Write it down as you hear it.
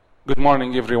Good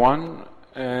morning, everyone.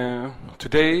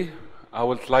 Today, I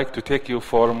would like to take you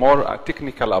for a more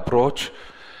technical approach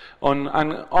on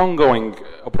an ongoing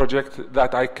project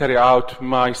that I carry out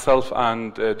myself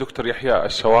and Dr. Yahya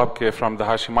Al-Shawabke from the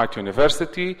Hashemite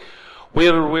University,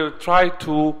 where we'll try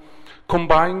to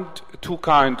combine two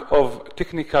kinds of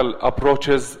technical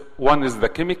approaches. One is the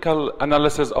chemical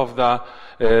analysis of the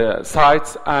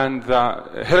sites and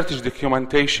the heritage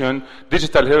documentation,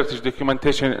 digital heritage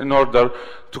documentation, in order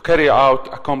to carry out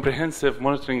a comprehensive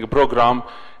monitoring program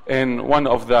in one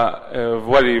of the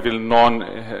very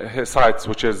well-known sites,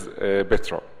 which is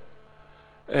Petra.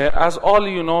 As all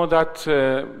you know that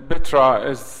Petra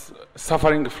is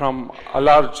suffering from a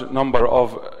large number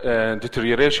of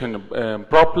deterioration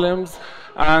problems,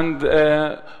 and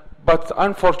but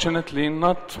unfortunately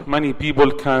not many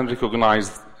people can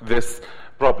recognize this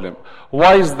problem.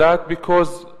 Why is that?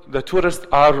 Because the tourists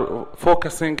are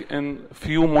focusing in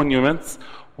few monuments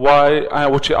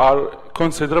which are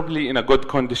considerably in a good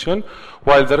condition,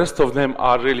 while the rest of them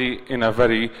are really in a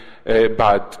very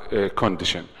bad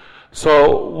condition.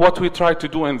 So what we try to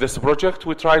do in this project,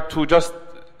 we try to just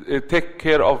take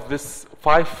care of this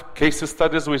 5 case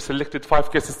studies. We selected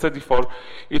 5 case studies. For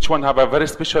each one have a very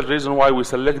special reason why we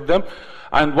select them.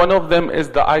 And one of them is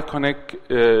the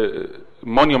iconic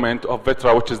monument of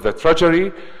Petra, which is the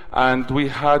Treasury. And we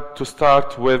had to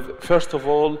start with, first of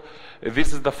all,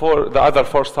 this is the other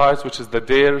 4 sites, which is the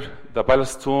Deir, the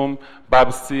Palace Tomb, Bab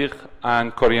al-Sigh,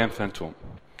 and Corinthian Tomb.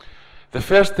 The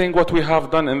first thing what we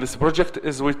have done in this project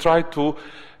is we try to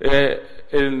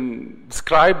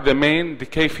describe the main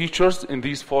decay features in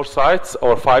these 4 sites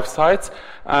or 5 sites,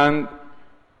 and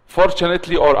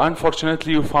fortunately or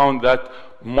unfortunately we found that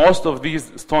most of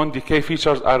these stone decay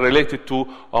features are related to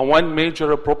one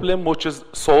major problem, which is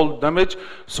soil damage.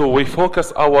 So we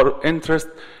focus our interest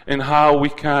in how we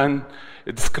can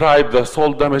describe the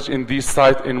soil damage in these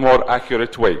sites in more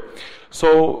accurate way.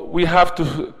 So we have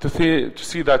to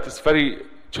see that it's very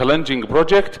challenging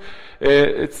project.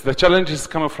 The challenge is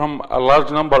coming from a large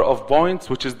number of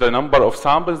points, which is the number of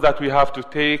samples that we have to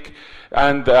take,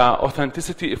 and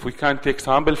authenticity, if we can take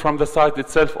sample from the site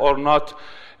itself or not,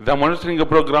 the monitoring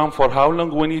program, for how long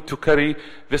we need to carry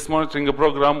this monitoring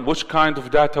program, which kind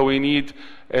of data we need,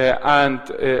 and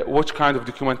which kind of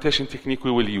documentation technique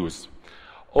we will use.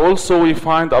 Also, we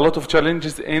find a lot of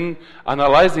challenges in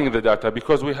analyzing the data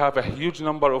because we have a huge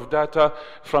number of data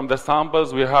from the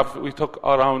samples. We took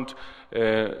around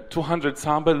 200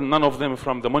 samples, none of them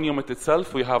from the monument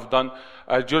itself. We have done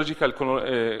a geological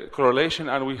correlation,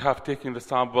 and we have taken the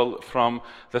sample from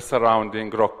the surrounding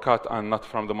rock cut and not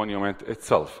from the monument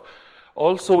itself.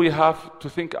 Also, we have to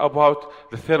think about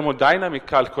the thermodynamic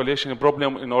calculation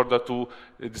problem in order to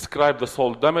describe the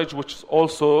soil damage, which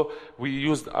also we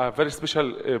used a very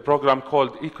special program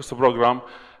called ECOS program,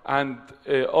 and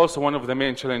also one of the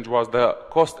main challenge was the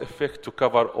cost effect to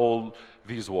cover all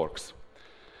these works.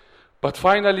 But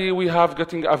finally, we have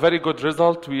getting a very good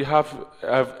result. We have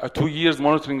a 2 years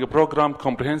monitoring program,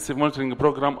 comprehensive monitoring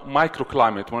program,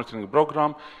 microclimate monitoring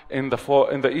program in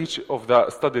each of the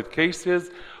studied cases.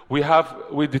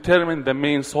 We determine the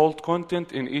main salt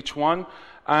content in each one,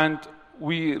 and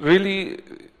we really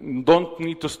don't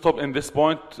need to stop in this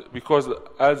point because,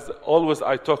 as always,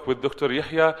 I talk with Dr.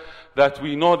 Yahya that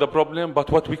we know the problem,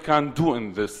 but what we can do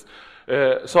in this.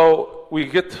 So we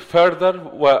get further,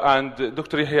 and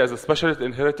Dr. Yahya is a specialist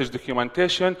in heritage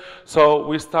documentation, so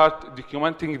we start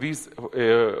documenting these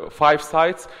 5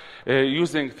 sites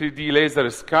using 3D laser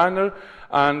scanner,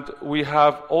 and we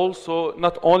have also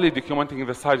not only documenting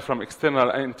the site from external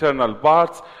and internal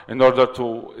parts in order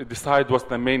to decide what's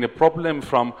the main problem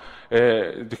from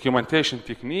documentation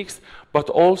techniques, but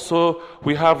also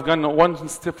we have gone one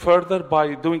step further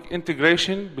by doing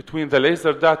integration between the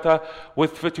laser data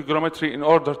with photogrammetry in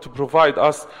order to provide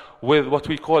us with what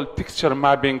we call texture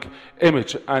mapping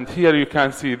image. And here you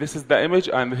can see this is the image,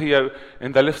 and here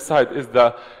in the left side is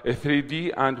the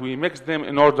 3D, and we mix them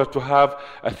in order to have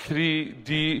a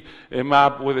 3D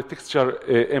map with a texture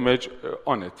image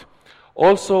on it.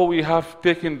 Also, we have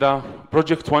taken the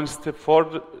project one step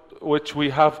forward, which we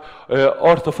have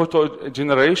orthophoto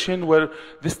generation, where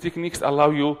these techniques allow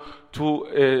you to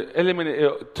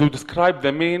to describe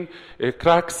the main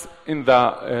cracks in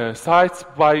the sites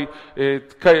by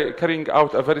carrying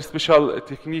out a very special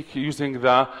technique using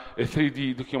the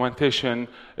 3D documentation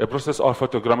process or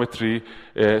photogrammetry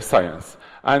science.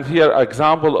 And here an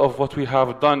example of what we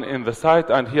have done in the site,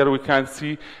 and here we can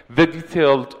see the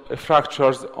detailed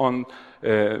fractures on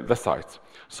the site.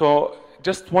 So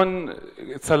just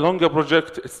it's a longer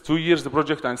project, it's 2 years the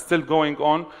project and still going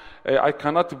on. I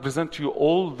cannot present to you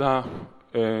all the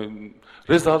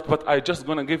result, but I'm just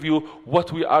going to give you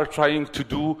what we are trying to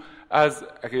do as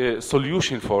a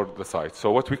solution for the site.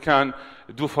 So what we can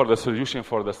do for the solution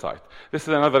for the site. This is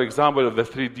another example of the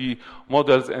 3D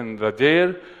models in the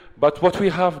DARE. But what we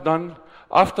have done,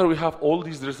 after we have all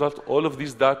these results, all of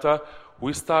these data,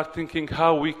 we start thinking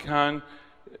how we can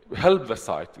help the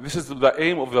site. This is the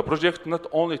aim of the project, not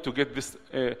only to get this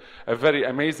a very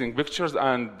amazing pictures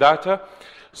and data.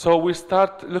 So we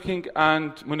start looking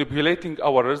and manipulating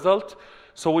our result.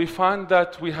 So we find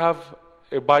that we have,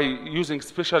 by using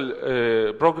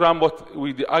special program, what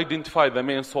we identify the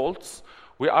main salts,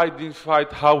 we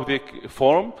identified how they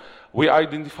form, we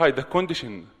identified the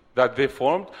condition that they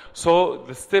formed. So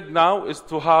the step now is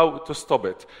to how to stop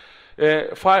it.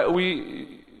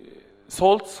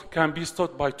 Salts can be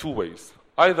stopped by two ways,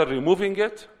 either removing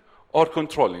it or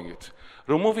controlling it.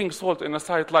 Removing salt in a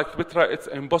site like Petra, it's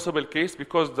an impossible case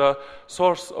because the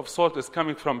source of salt is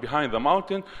coming from behind the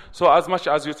mountain. So as much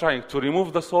as you're trying to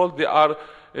remove the salt, they are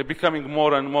becoming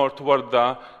more and more toward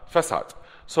the facade.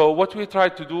 So what we try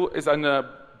to do is a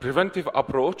preventive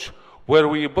approach where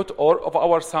we put all of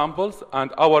our samples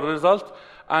and our result,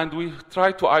 and we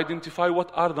try to identify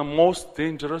what are the most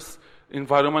dangerous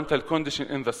environmental conditions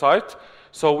in the site.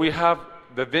 So we have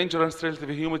the dangerous relative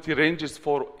humidity ranges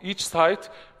for each site,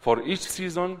 for each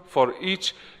season, for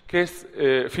each case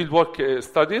fieldwork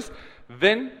studies.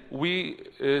 Then we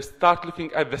start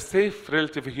looking at the safe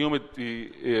relative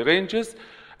humidity ranges,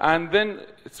 and then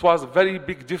it was a very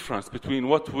big difference between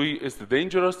what is the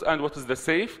dangerous and what is the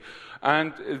safe.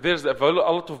 And there's a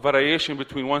lot of variation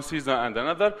between one season and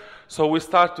another. So we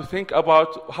start to think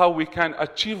about how we can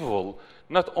achievable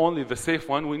not only the safe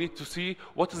one, we need to see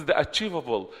what is the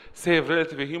achievable safe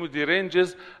relative humidity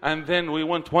ranges, and then we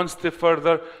went one step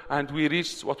further and we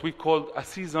reached what we call a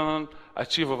seasonal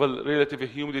achievable relative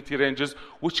humidity ranges,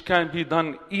 which can be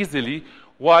done easily,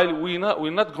 while we're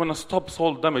not going to stop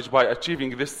soil damage by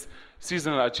achieving this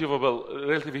seasonal achievable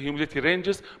relative humidity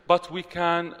ranges, but we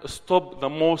can stop the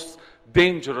most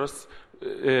dangerous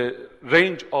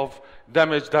range of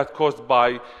damage that caused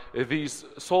by these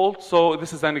salts. So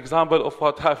this is an example of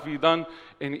what have we done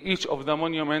in each of the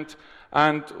monument.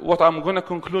 And what I'm going to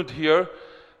conclude here,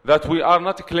 that we are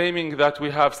not claiming that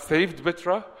we have saved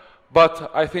Petra,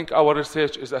 but I think our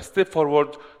research is a step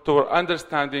forward toward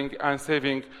understanding and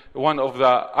saving one of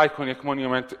the iconic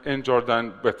monuments in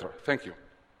Jordan, Petra. Thank you.